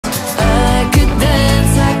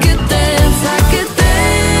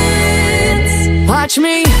Watch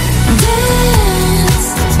me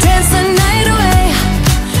dance, dance the night away.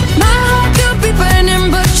 My heart could be burning,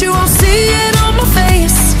 but you won't see it on my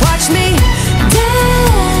face. Watch me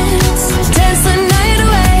dance, dance the night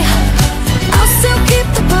away. I'll still keep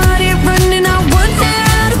the party running, I wouldn't get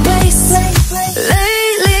out of place.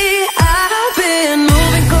 Lately I've been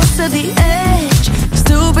moving close to the edge,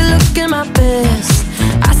 still be looking my best.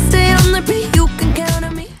 I stay on the beat, you can count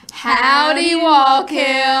on me. Howdy,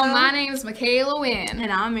 Wallkill. My name is Michaela Wynn.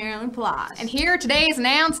 And I'm Marilyn Plas. And here are today's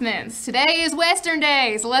announcements. Today is Western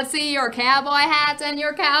Day, so let's see your cowboy hats and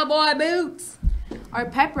your cowboy boots. Our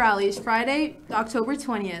pep rally is Friday, October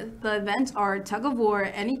 20th. The events are tug of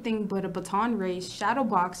war, anything but a baton race, shadow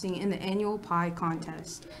boxing, and the annual pie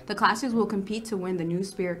contest. The classes will compete to win the New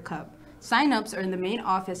Spirit Cup. Sign-ups are in the main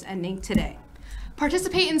office ending today.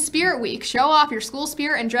 Participate in Spirit Week. Show off your school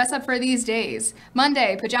spirit and dress up for these days.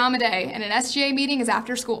 Monday, Pajama Day, and an SGA meeting is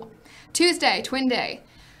after school. Tuesday, Twin Day.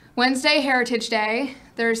 Wednesday, Heritage Day.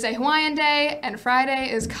 Thursday, Hawaiian Day, and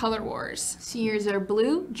Friday is Color Wars. Seniors are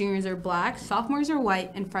blue, juniors are black, sophomores are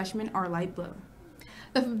white, and freshmen are light blue.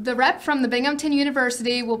 The rep from the Binghamton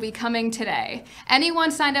University will be coming today.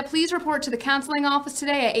 Anyone signed up, please report to the counseling office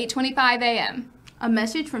today at 8:25 a.m. A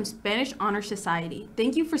message from Spanish Honor Society.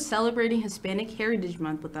 Thank you for celebrating Hispanic Heritage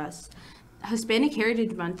Month with us. Hispanic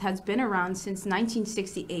Heritage Month has been around since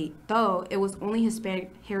 1968, though it was only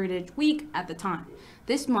Hispanic Heritage Week at the time.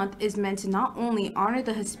 This month is meant to not only honor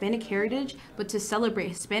the Hispanic heritage, but to celebrate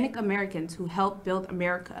Hispanic Americans who helped build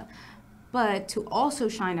America, but to also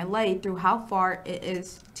shine a light through how far it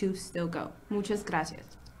is to still go. Muchas gracias.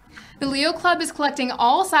 The Leo Club is collecting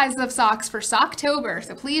all sizes of socks for Socktober,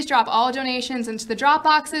 so please drop all donations into the drop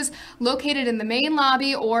boxes located in the main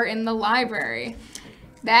lobby or in the library.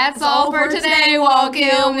 That's all for today,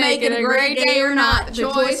 Wallkill. Make it a great day or not.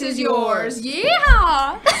 The choice is yours.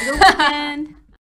 Yeah! Have a good weekend.